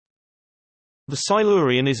The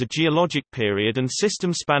Silurian is a geologic period and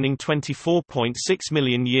system spanning 24.6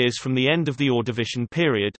 million years from the end of the Ordovician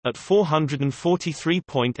period, at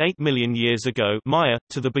 443.8 million years ago Maya,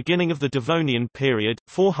 to the beginning of the Devonian period,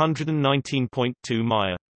 419.2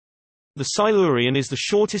 Maya. The Silurian is the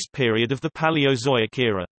shortest period of the Paleozoic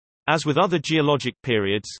era. As with other geologic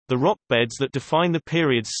periods, the rock beds that define the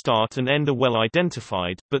period's start and end are well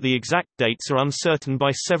identified, but the exact dates are uncertain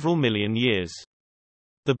by several million years.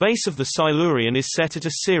 The base of the Silurian is set at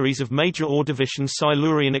a series of major Ordovician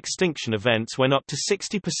Silurian extinction events when up to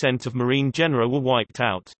 60% of marine genera were wiped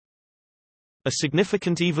out. A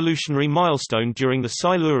significant evolutionary milestone during the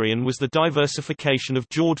Silurian was the diversification of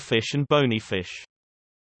jawed fish and bony fish.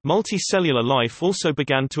 Multicellular life also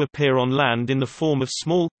began to appear on land in the form of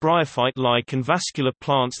small, bryophyte-like and vascular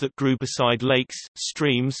plants that grew beside lakes,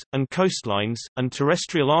 streams, and coastlines, and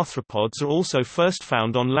terrestrial arthropods are also first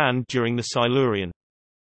found on land during the Silurian.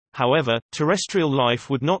 However, terrestrial life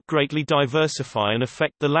would not greatly diversify and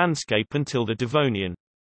affect the landscape until the Devonian.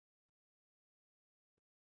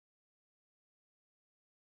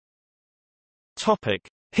 Topic: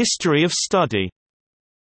 History of study.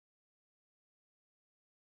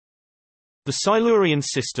 The Silurian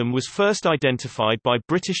system was first identified by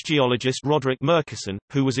British geologist Roderick Murchison,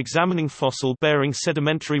 who was examining fossil-bearing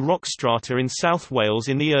sedimentary rock strata in South Wales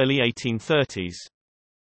in the early 1830s.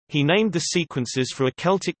 He named the sequences for a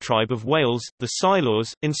Celtic tribe of Wales, the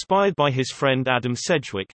Silures, inspired by his friend Adam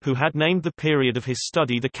Sedgwick, who had named the period of his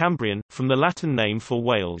study the Cambrian, from the Latin name for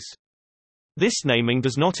Wales. This naming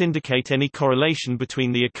does not indicate any correlation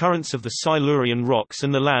between the occurrence of the Silurian rocks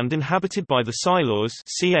and the land inhabited by the Silures.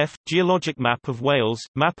 Cf. Geologic Map of Wales,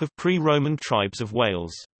 Map of pre-Roman tribes of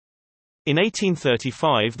Wales. In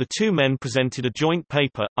 1835 the two men presented a joint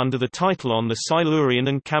paper, under the title On the Silurian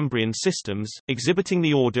and Cambrian Systems, exhibiting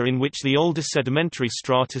the order in which the older sedimentary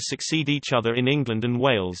strata succeed each other in England and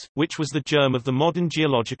Wales, which was the germ of the modern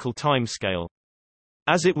geological timescale.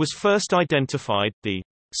 As it was first identified, the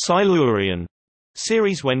Silurian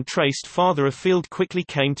series when traced farther afield quickly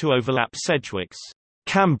came to overlap Sedgwick's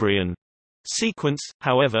Cambrian sequence,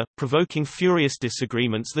 however, provoking furious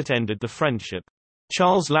disagreements that ended the friendship.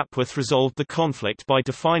 Charles Lapworth resolved the conflict by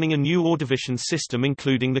defining a new Ordovician system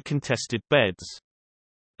including the contested beds.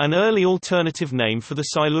 An early alternative name for the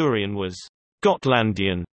Silurian was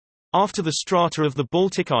Gotlandian, after the strata of the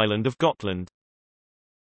Baltic island of Gotland.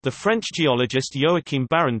 The French geologist Joachim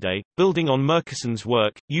Barrandet, building on Murchison's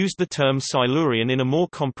work, used the term Silurian in a more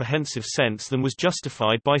comprehensive sense than was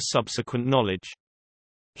justified by subsequent knowledge.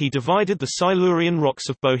 He divided the Silurian rocks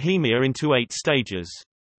of Bohemia into 8 stages.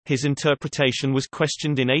 His interpretation was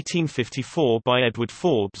questioned in 1854 by Edward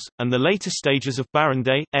Forbes, and the later stages of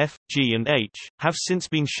Barrandet, F, G and H, have since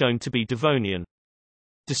been shown to be Devonian.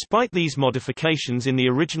 Despite these modifications in the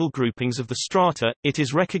original groupings of the strata, it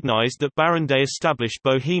is recognized that Barrandet established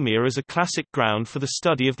Bohemia as a classic ground for the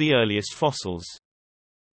study of the earliest fossils.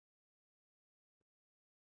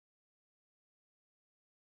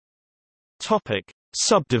 Topic: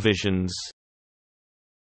 Subdivisions.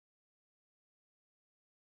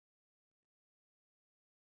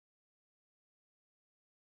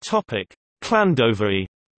 Topic: Llandovery.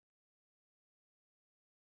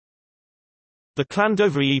 The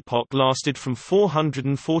Llandovery epoch lasted from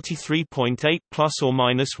 443.8 plus or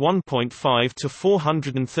minus 1.5 to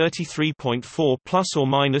 433.4 plus or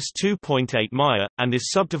minus 2.8 Maya, and is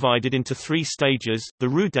subdivided into 3 stages: the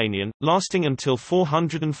Rudanian, lasting until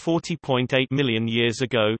 440.8 million years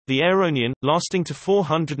ago; the Aaronian, lasting to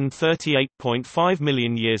 438.5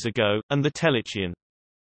 million years ago; and the Tellichian.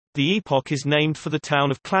 The epoch is named for the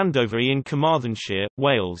town of Llandovery in Carmarthenshire,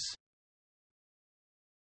 Wales.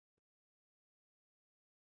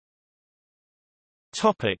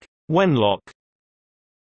 Topic: Wenlock.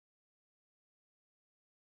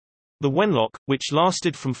 The Wenlock, which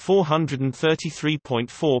lasted from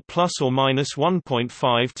 433.4 plus or minus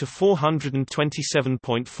 1.5 to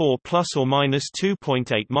 427.4 plus or minus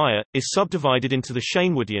 2.8 Maya, is subdivided into the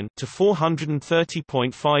Shanewoodian to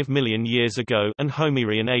 430.5 million years ago and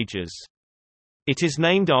Homerian ages. It is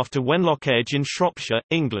named after Wenlock Edge in Shropshire,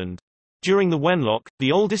 England. During the Wenlock,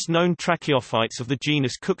 the oldest known tracheophytes of the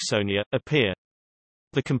genus Cooksonia appear.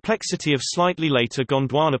 The complexity of slightly later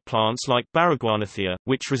Gondwana plants like Baragwanathea,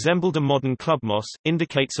 which resembled a modern clubmoss,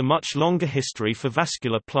 indicates a much longer history for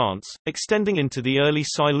vascular plants, extending into the early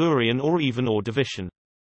Silurian or even Ordovician.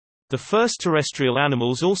 The first terrestrial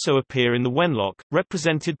animals also appear in the Wenlock,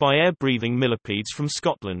 represented by air-breathing millipedes from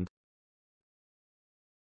Scotland.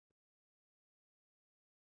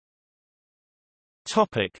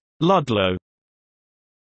 Ludlow.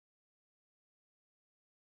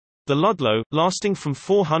 The Ludlow, lasting from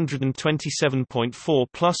 427.4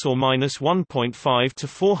 plus or minus 1.5 to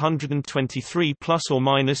 423 plus or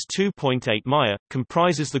minus 2.8 Maya,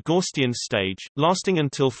 comprises the Gorstian stage, lasting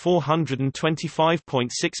until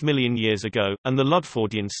 425.6 million years ago, and the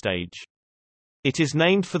Ludfordian stage. It is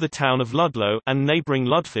named for the town of Ludlow and neighbouring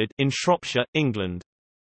Ludford in Shropshire, England.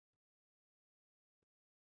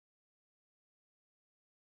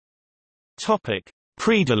 Topic: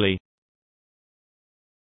 Prídolí.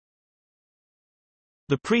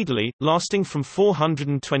 The Prídolí, lasting from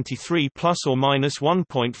 423 plus or minus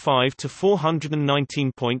 1.5 to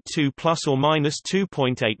 419.2 plus or minus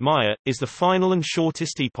 2.8 Maya, is the final and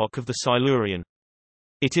shortest epoch of the Silurian.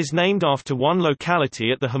 It is named after one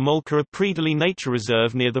locality at the Homolka Přídolí Nature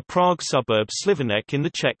Reserve near the Prague suburb Slivenek in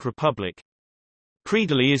the Czech Republic.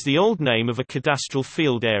 Přídolí is the old name of a cadastral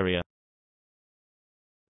field area.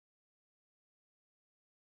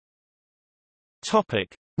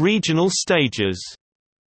 Topic: Regional stages.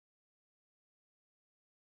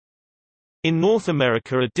 In North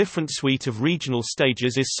America, a different suite of regional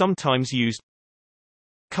stages is sometimes used.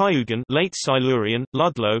 Cayugan, Late Silurian,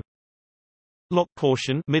 Ludlow. Lock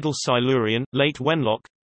portion, Middle Silurian, Late Wenlock.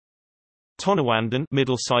 Tonawandon,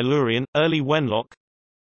 Middle Silurian, Early Wenlock.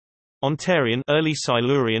 Ontarian, Early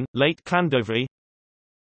Silurian, Late Llandovery.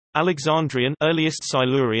 Alexandrian, Earliest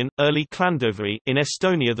Silurian, Early Llandovery. In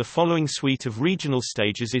Estonia, the following suite of regional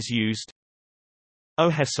stages is used: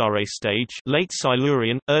 Ohesaare stage, Late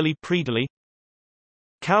Silurian, Early Prídolí.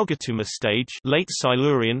 Kaugatuma stage, Late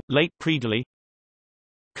Silurian, Late Prídolí.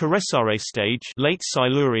 Kuresaare stage, Late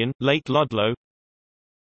Silurian, Late Ludlow.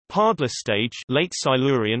 Pardla stage, Late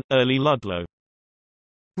Silurian, Early Ludlow.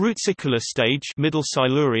 Ruotsikala stage, Middle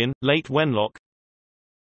Silurian, Late Wenlock.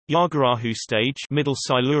 Yargarahu stage, Middle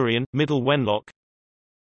Silurian, Middle Wenlock.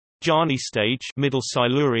 Jani stage, Middle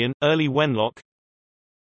Silurian, Early Wenlock.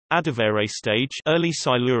 Adavere stage, Early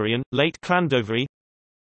Silurian, Late Llandovery.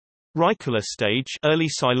 Rikula stage, Early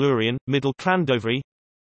Silurian, Middle Llandovery.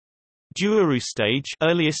 Duaru stage,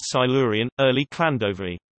 Earliest Silurian, Early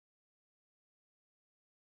Llandovery.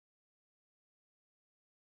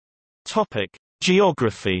 Topic: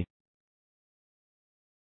 Geography.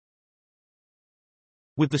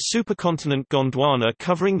 With the supercontinent Gondwana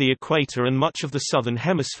covering the equator and much of the southern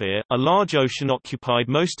hemisphere, a large ocean occupied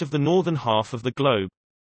most of the northern half of the globe.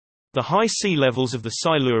 The high sea levels of the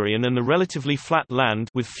Silurian and the relatively flat land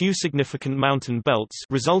with few significant mountain belts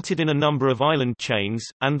resulted in a number of island chains,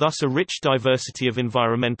 and thus a rich diversity of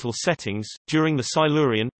environmental settings. During the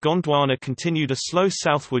Silurian, Gondwana continued a slow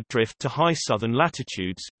southward drift to high southern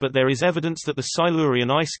latitudes, but there is evidence that the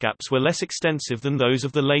Silurian ice caps were less extensive than those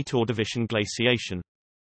of the late Ordovician glaciation.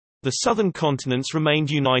 The southern continents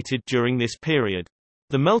remained united during this period.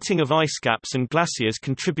 The melting of ice caps and glaciers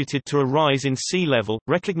contributed to a rise in sea level,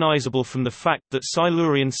 recognizable from the fact that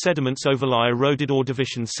Silurian sediments overlie eroded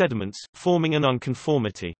Ordovician sediments, forming an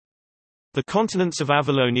unconformity. The continents of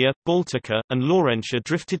Avalonia, Baltica, and Laurentia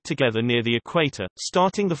drifted together near the equator,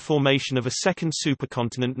 starting the formation of a second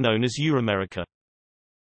supercontinent known as Euramerica.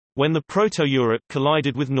 When the Proto-Europe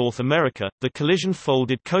collided with North America, the collision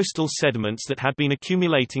folded coastal sediments that had been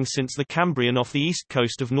accumulating since the Cambrian off the east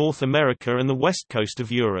coast of North America and the west coast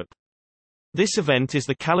of Europe. This event is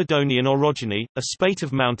the Caledonian orogeny, a spate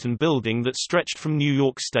of mountain building that stretched from New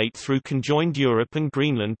York State through conjoined Europe and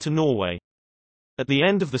Greenland to Norway. At the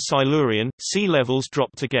end of the Silurian, sea levels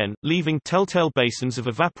dropped again, leaving telltale basins of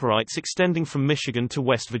evaporites extending from Michigan to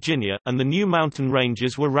West Virginia, and the new mountain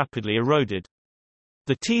ranges were rapidly eroded.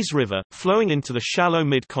 The Tees River, flowing into the shallow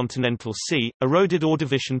mid-continental sea, eroded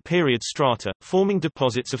Ordovician period strata, forming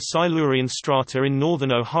deposits of Silurian strata in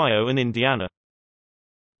northern Ohio and Indiana.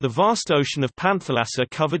 The vast ocean of Panthalassa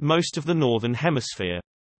covered most of the northern hemisphere.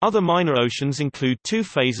 Other minor oceans include two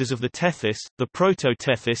phases of the Tethys, the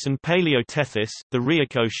Proto-Tethys and Paleo-Tethys, the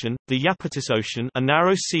Rheic Ocean, the Iapetus Ocean, a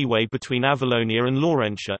narrow seaway between Avalonia and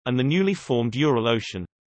Laurentia, and the newly formed Ural Ocean.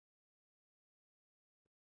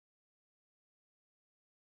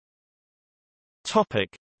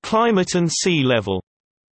 Topic: Climate and sea level.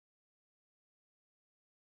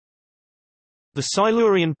 The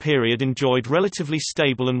Silurian period enjoyed relatively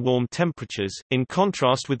stable and warm temperatures, in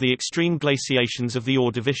contrast with the extreme glaciations of the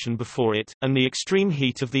Ordovician before it, and the extreme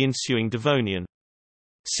heat of the ensuing Devonian.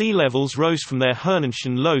 Sea levels rose from their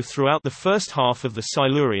Herrnhutian low throughout the first half of the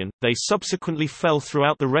Silurian. They subsequently fell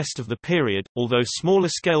throughout the rest of the period, although smaller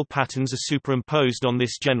scale patterns are superimposed on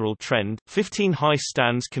this general trend. 15 high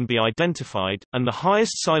stands can be identified, and the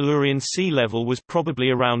highest Silurian sea level was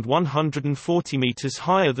probably around 140 meters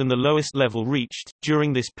higher than the lowest level reached.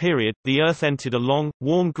 During this period, the Earth entered a long,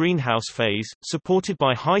 warm greenhouse phase, supported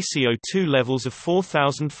by high CO2 levels of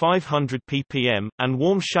 4,500 ppm, and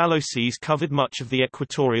warm shallow seas covered much of the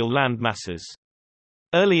equatorial land masses.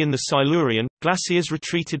 Early in the Silurian, glaciers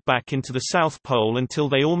retreated back into the South Pole until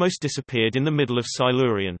they almost disappeared in the middle of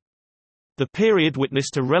Silurian. The period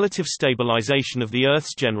witnessed a relative stabilization of the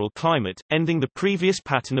Earth's general climate, ending the previous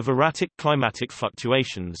pattern of erratic climatic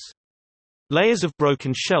fluctuations. Layers of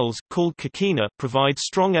broken shells, called coquina, provide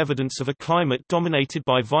strong evidence of a climate dominated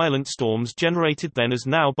by violent storms generated then as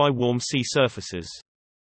now by warm sea surfaces.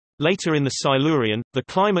 Later in the Silurian, the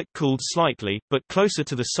climate cooled slightly, but closer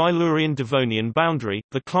to the Silurian-Devonian boundary,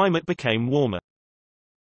 the climate became warmer.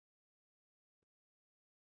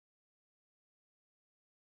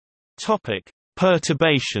 Topic: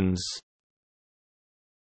 Perturbations.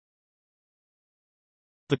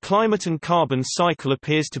 The climate and carbon cycle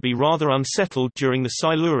appears to be rather unsettled during the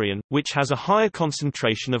Silurian, which has a higher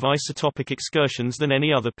concentration of isotopic excursions than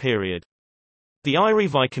any other period. The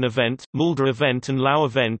Eyre-Viken event, Mulder event and Lau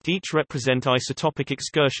event each represent isotopic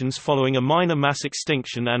excursions following a minor mass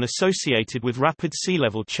extinction and associated with rapid sea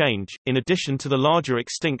level change, in addition to the larger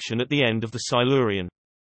extinction at the end of the Silurian.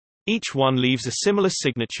 Each one leaves a similar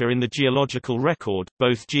signature in the geological record,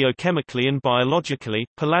 both geochemically and biologically.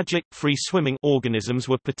 Pelagic, free-swimming organisms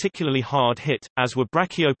were particularly hard hit, as were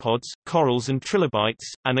brachiopods, corals and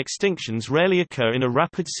trilobites, and extinctions rarely occur in a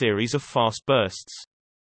rapid series of fast bursts.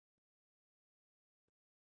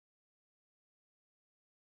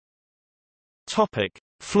 Topic: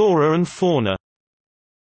 Flora and fauna.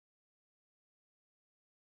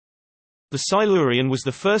 The Silurian was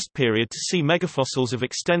the first period to see megafossils of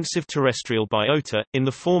extensive terrestrial biota, in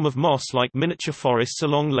the form of moss-like miniature forests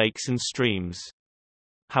along lakes and streams.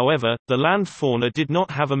 However, the land fauna did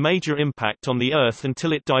not have a major impact on the Earth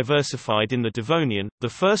until it diversified in the Devonian. The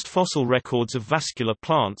first fossil records of vascular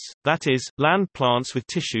plants, that is, land plants with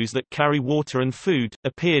tissues that carry water and food,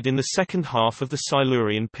 appeared in the second half of the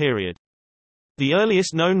Silurian period. The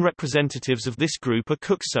earliest known representatives of this group are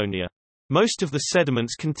Cooksonia. Most of the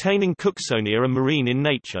sediments containing Cooksonia are marine in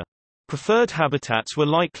nature. Preferred habitats were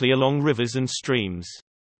likely along rivers and streams.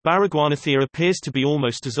 Barraguanathea appears to be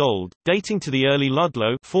almost as old, dating to the early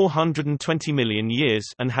Ludlow 420 million years,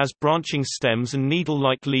 and has branching stems and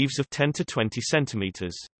needle-like leaves of 10 to 20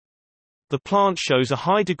 centimeters. The plant shows a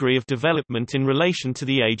high degree of development in relation to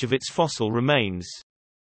the age of its fossil remains.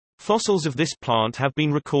 Fossils of this plant have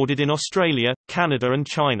been recorded in Australia, Canada and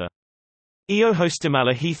China.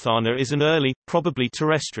 Eohostimala heathana is an early, probably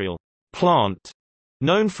terrestrial, plant,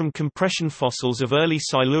 known from compression fossils of early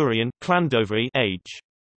Silurian Llandovery age.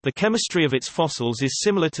 The chemistry of its fossils is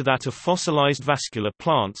similar to that of fossilized vascular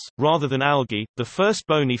plants, rather than algae. The first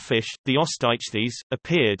bony fish, the osteichthes,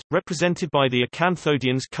 appeared, represented by the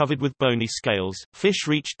acanthodians covered with bony scales. Fish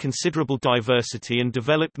reached considerable diversity and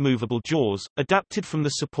developed movable jaws, adapted from the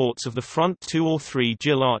supports of the front 2 or 3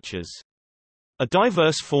 gill arches. A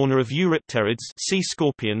diverse fauna of eurypterids, sea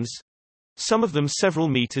scorpions, some of them several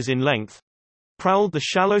meters in length, prowled the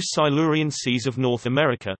shallow Silurian seas of North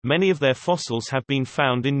America. Many of their fossils have been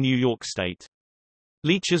found in New York State.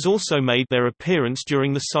 Leeches also made their appearance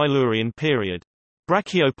during the Silurian period.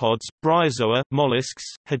 Brachiopods, bryozoa, mollusks,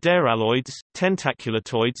 hederalloids,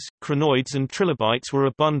 tentaculatoids, crinoids and trilobites were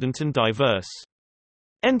abundant and diverse.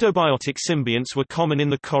 Endobiotic symbionts were common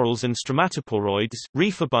in the corals and stromatoporoids.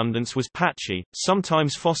 Reef abundance was patchy.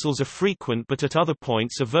 Sometimes fossils are frequent but at other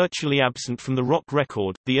points are virtually absent from the rock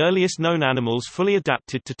record. The earliest known animals fully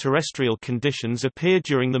adapted to terrestrial conditions appeared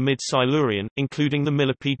during the mid-Silurian, including the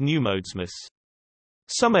millipede Pneumodesmus.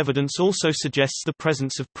 Some evidence also suggests the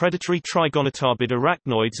presence of predatory trigonotarbid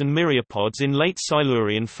arachnoids and myriapods in late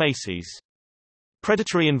Silurian facies.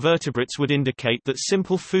 Predatory invertebrates would indicate that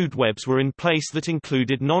simple food webs were in place that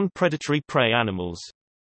included non-predatory prey animals.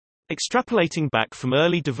 Extrapolating back from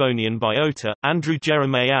early Devonian biota, Andrew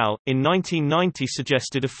Jerome et al. In 1990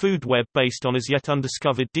 suggested a food web based on as yet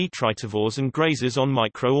undiscovered detritivores and grazers on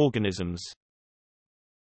microorganisms.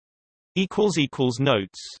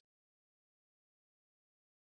 Notes